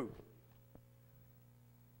you do?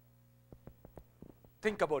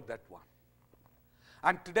 Think about that one.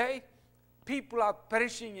 And today, people are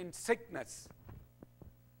perishing in sickness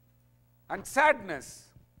and sadness.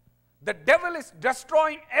 The devil is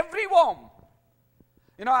destroying every home.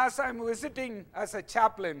 As I'm visiting as a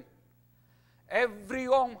chaplain, every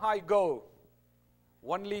home I go,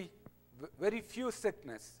 only very few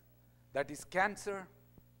sickness. That is cancer,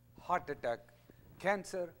 heart attack,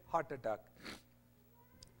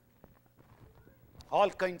 all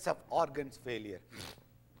kinds of organs failure.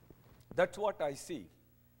 That's what I see.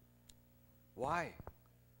 Why?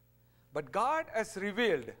 But God has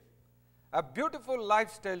revealed a beautiful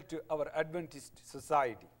lifestyle to our Adventist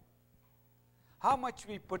society. How much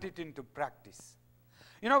we put it into practice.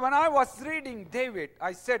 When I was reading David,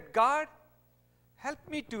 I said, God, help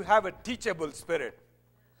me to have a teachable spirit.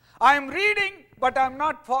 I am reading, but I'm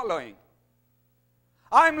not following.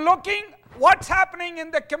 I'm looking what's happening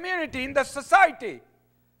in the community, in the society.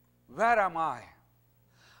 Where am I?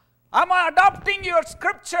 Am I adopting your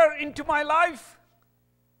scripture into my life?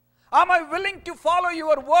 Am I willing to follow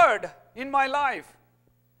your word in my life?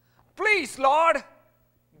 Please, Lord,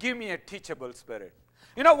 give me a teachable spirit.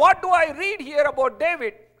 What do I read here about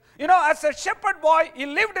David? As a shepherd boy, he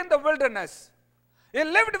lived in the wilderness. He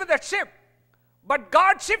lived with a sheep. But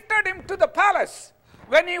God shifted him to the palace.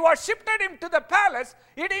 When he was shifted him to the palace,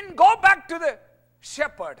 he didn't go back to the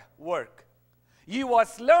shepherd work. He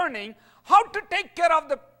was learning how to take care of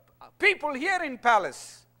the people here in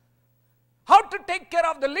palace, how to take care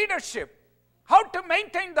of the leadership, how to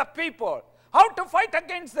maintain the people, how to fight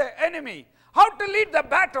against the enemy, how to lead the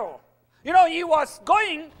battle. He was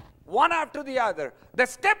going one after the other, the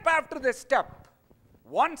step after the step.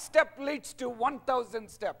 One step leads to 1,000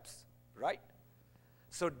 steps, right?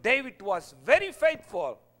 So David was very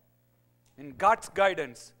faithful in God's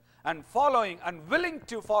guidance and following and willing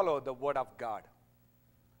to follow the word of God.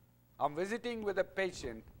 I'm visiting with a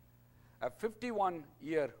patient, a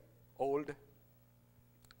 51-year-old.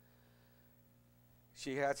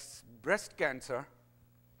 She has breast cancer,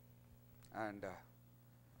 and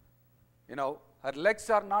her legs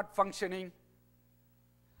are not functioning.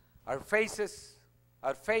 Her face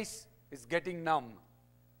is getting numb.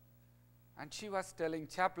 And she was telling,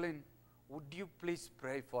 chaplain, would you please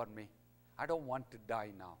pray for me? I don't want to die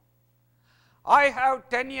now. I have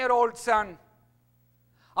 10-year-old son.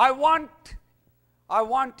 I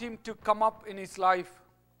want him to come up in his life.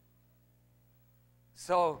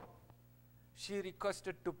 So she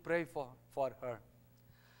requested to pray for her.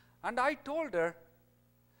 And I told her,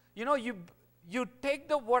 you take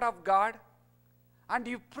the word of God and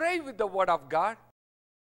you pray with the word of God.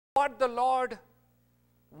 What the Lord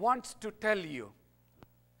wants to tell you.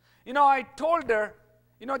 I told her,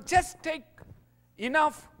 just take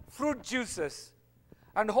enough fruit juices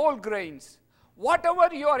and whole grains.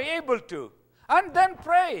 whatever you are able to. And then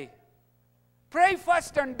pray. Pray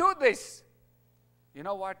first and do this. You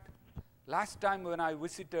know what? Last time when I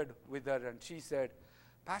visited with her and she said,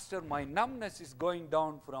 Pastor, my numbness is going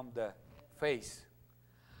down from the face.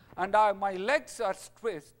 And my legs are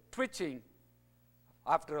twitching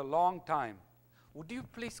after a long time. Would you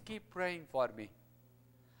please keep praying for me?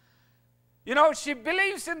 You know, she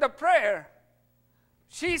believes in the prayer.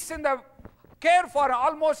 She's in the care for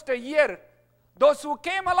almost a year. Those who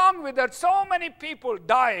came along with her, so many people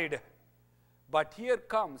died. But here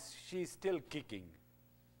comes, she's still kicking.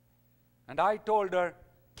 And I told her,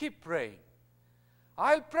 keep praying.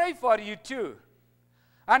 I'll pray for you too.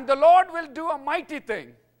 And the Lord will do a mighty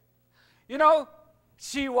thing. You know,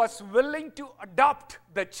 she was willing to adopt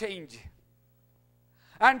the change.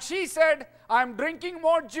 And she said, I'm drinking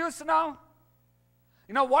more juice now.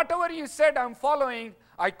 You know, whatever you said, I'm following.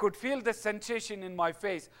 I could feel the sensation in my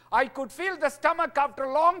face. I could feel the stomach after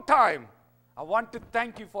a long time. I want to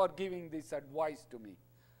thank you for giving this advice to me.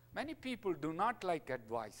 Many people do not like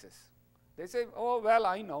advices. They say, oh, well,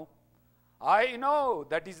 I know. I know.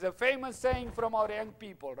 That is the famous saying from our young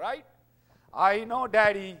people, right? I know,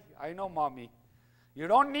 Daddy. I know, Mommy. You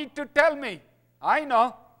don't need to tell me. I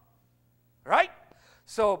know. Right?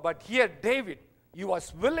 So, but here David, he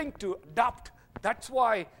was willing to adopt. That's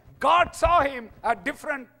why God saw him a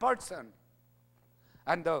different person.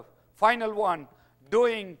 And the final one,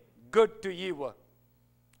 doing good to evil.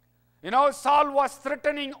 You know, Saul was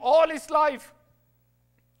threatening all his life.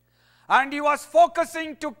 And he was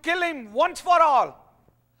focusing to kill him once for all.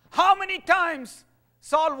 How many times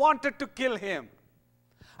Saul wanted to kill him?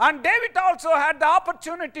 And David also had the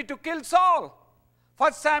opportunity to kill Saul.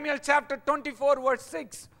 1 Samuel chapter 24 verse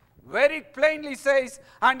 6 very plainly says,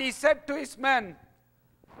 and he said to his men,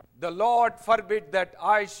 the Lord forbid that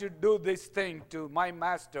I should do this thing to my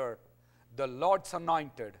master, the Lord's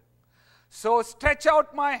anointed. So stretch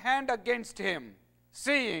out my hand against him,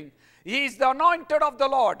 seeing he is the anointed of the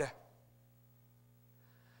Lord.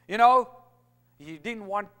 You know, he didn't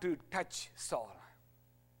want to touch Saul.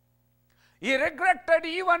 He regretted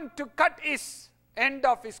even to cut his end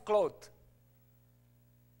of his cloth.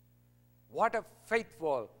 What a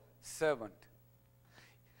faithful servant.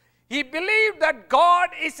 He believed that God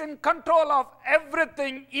is in control of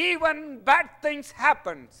everything, even bad things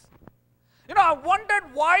happen. You know, I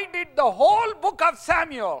wondered why did the whole book of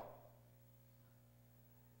Samuel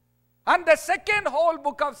and the second whole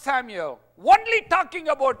book of Samuel only talking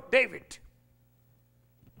about David.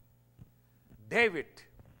 David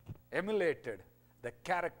emulated the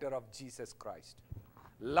character of Jesus Christ,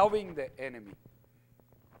 loving the enemy.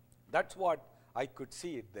 That's what I could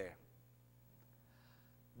see it there.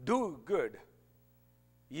 Do good,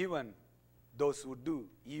 even those who do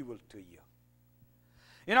evil to you.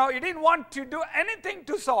 You know, he didn't want to do anything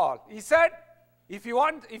to Saul. He said, if you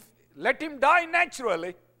want, let him die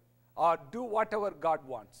naturally, or do whatever God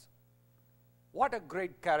wants. What a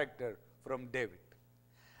great character from David.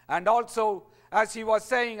 And also, as he was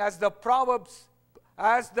saying, as the proverb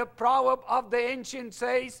of the ancient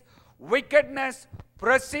says, wickedness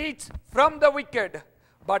proceeds from the wicked,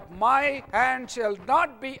 but my hand shall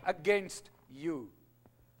not be against you.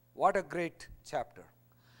 What a great chapter.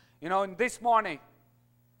 You know, in this morning,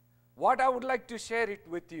 what I would like to share it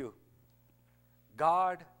with you,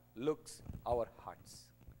 God looks our hearts.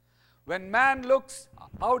 When man looks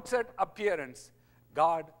outside appearance,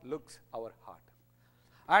 God looks our heart.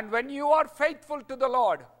 And when you are faithful to the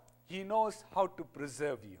Lord, He knows how to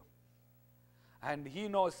preserve you. And He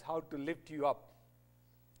knows how to lift you up.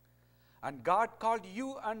 And God called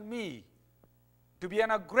you and me to be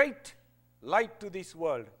a great light to this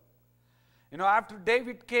world. You know, after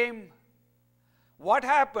David came, what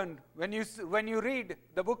happened when you read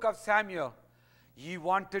the book of Samuel? He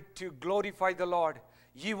wanted to glorify the Lord.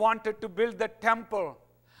 He wanted to build the temple.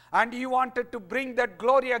 And he wanted to bring that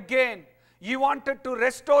glory again. He wanted to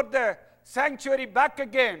restore the sanctuary back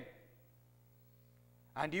again.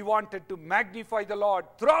 And he wanted to magnify the Lord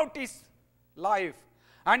throughout his life.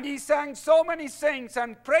 And he sang so many things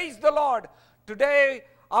and praised the Lord. Today,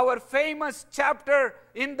 our famous chapter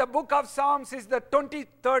in the book of Psalms is the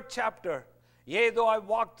 23rd chapter. Yea, though I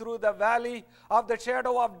walk through the valley of the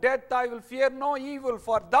shadow of death, I will fear no evil,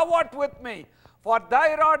 for thou art with me. For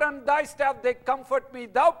thy rod and thy staff, they comfort me.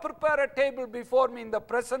 Thou prepare a table before me in the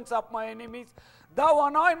presence of my enemies. Thou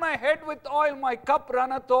anoint my head with oil, my cup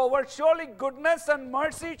runneth over. Surely goodness and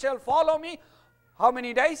mercy shall follow me. How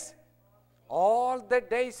many days? All the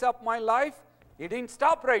days of my life. He didn't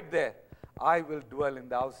stop right there. I will dwell in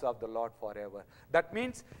the house of the Lord forever. That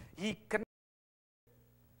means he connected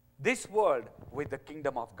this world with the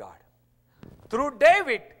kingdom of God. Through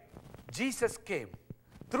David, Jesus came.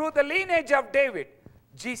 Through the lineage of David,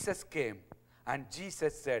 Jesus came. And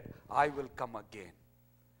Jesus said, I will come again.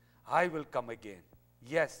 I will come again.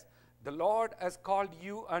 Yes, the Lord has called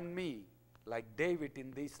you and me like David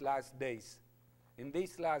in these last days. In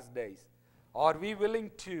these last days. Are we willing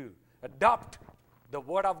to adopt the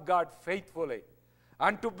word of God faithfully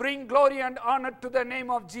and to bring glory and honor to the name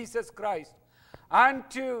of Jesus Christ and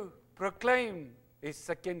to proclaim His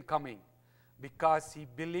second coming? Because He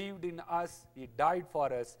believed in us, He died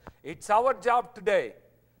for us. It's our job today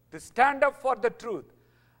to stand up for the truth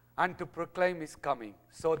and to proclaim His coming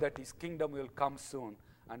so that His kingdom will come soon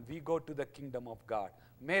and we go to the kingdom of God.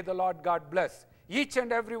 May the Lord God bless each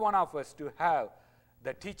and every one of us to have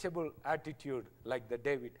the teachable attitude like the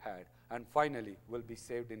David had, and finally will be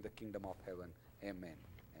saved in the kingdom of heaven. Amen.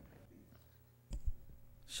 Amen.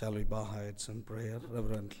 Shall we bow our heads in prayer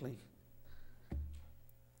reverently?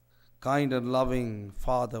 Kind and loving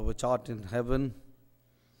Father which art in heaven,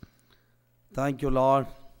 thank you, Lord,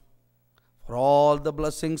 for all the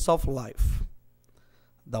blessings of life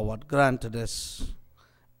thou art granted us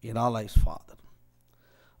in our lives, Father.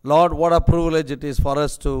 Lord, what a privilege it is for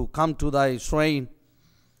us to come to thy shrine,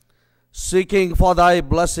 seeking for thy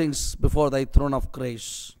blessings before thy throne of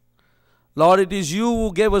grace. Lord, it is you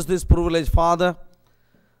who gave us this privilege, Father.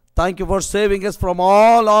 Thank you for saving us from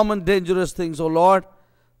all harm and dangerous things, O Lord.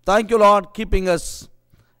 Thank you, Lord, keeping us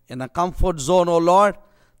in a comfort zone, O Lord.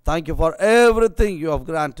 Thank you for everything you have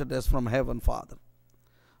granted us from heaven, Father.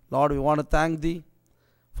 Lord, we want to thank thee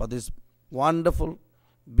for this wonderful,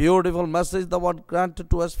 beautiful message thou art granted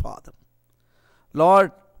to us, Father.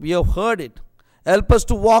 Lord, we have heard it. Help us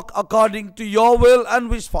to walk according to your will and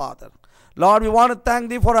wish, Father. Lord, we want to thank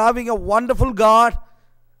thee for having a wonderful God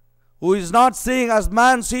who is not seeing as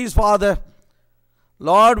man sees, Father.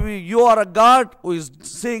 Lord, you are a God who is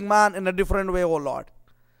seeing man in a different way, O Lord.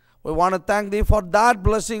 We want to thank thee for that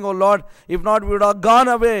blessing, O Lord. If not, we would have gone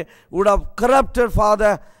away, we would have corrupted,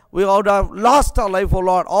 Father. We would have lost our life, O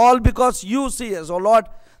Lord. All because you see us, O Lord.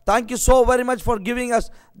 Thank you so very much for giving us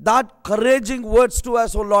that encouraging words to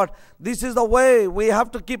us, O Lord. This is the way we have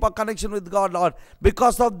to keep our connection with God, Lord.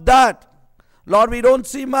 Because of that, Lord, we don't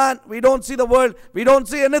see man, we don't see the world, we don't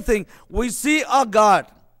see anything. We see our God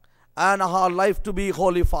and our life to be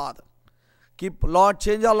holy, Father. Keep, Lord,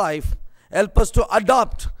 change our life. Help us to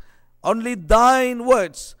adopt only thine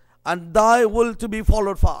words and thy will to be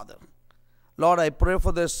followed, Father. Lord, I pray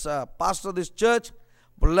for this pastor of this church.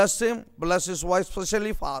 Bless him, bless his wife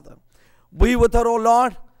especially, Father. Be with her, O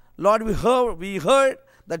Lord. Lord, we heard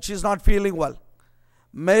that she's not feeling well.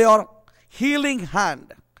 May your healing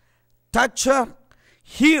hand touch her,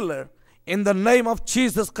 heal her in the name of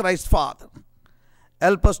Jesus Christ, Father.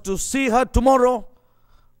 Help us to see her tomorrow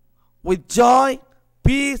with joy,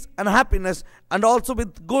 peace and happiness, and also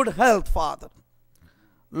with good health, Father.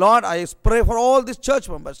 Lord, I pray for all these church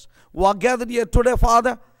members who are gathered here today,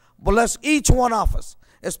 Father. Bless each one of us.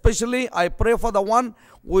 Especially, I pray for the one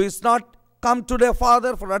who is not come today,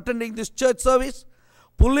 Father, for attending this church service.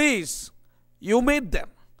 Please, you meet them.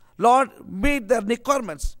 Lord, meet their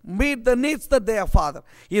requirements. Meet the needs that they have, Father.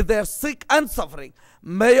 If they are sick and suffering,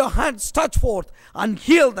 may your hands touch forth and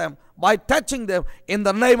heal them by touching them in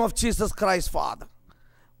the name of Jesus Christ, Father.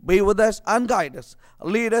 Be with us and guide us.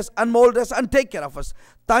 Lead us and mold us and take care of us.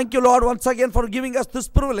 Thank you, Lord, once again for giving us this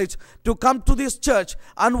privilege to come to this church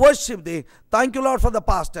and worship thee. Thank you, Lord, for the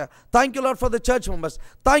pastor. Thank you, Lord, for the church members.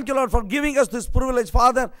 Thank you, Lord, for giving us this privilege,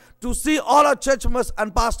 Father, to see all our church members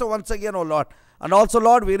and pastor once again, oh Lord. And also,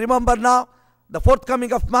 Lord, we remember now the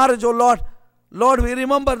forthcoming of marriage, oh Lord. Lord, we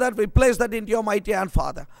remember that, we place that into your mighty hand,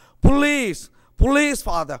 Father. Please,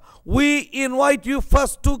 Father, we invite you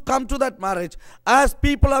first to come to that marriage as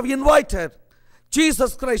people have invited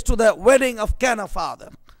Jesus Christ to the wedding of Cana, Father.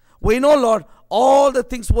 We know, Lord, all the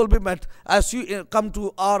things will be met as you come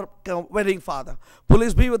to our wedding, Father.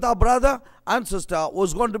 Please be with our brother and sister who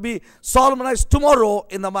is going to be solemnized tomorrow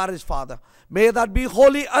in the marriage, Father. May that be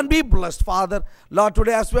holy and be blessed, Father. Lord,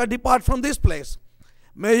 today as we depart from this place,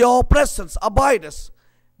 may your presence abide us,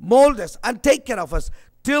 mold us, and take care of us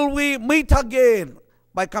till we meet again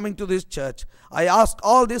by coming to this church. I ask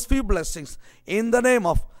all these few blessings in the name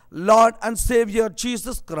of Lord and Savior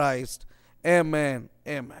Jesus Christ. Amen.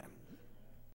 Amen.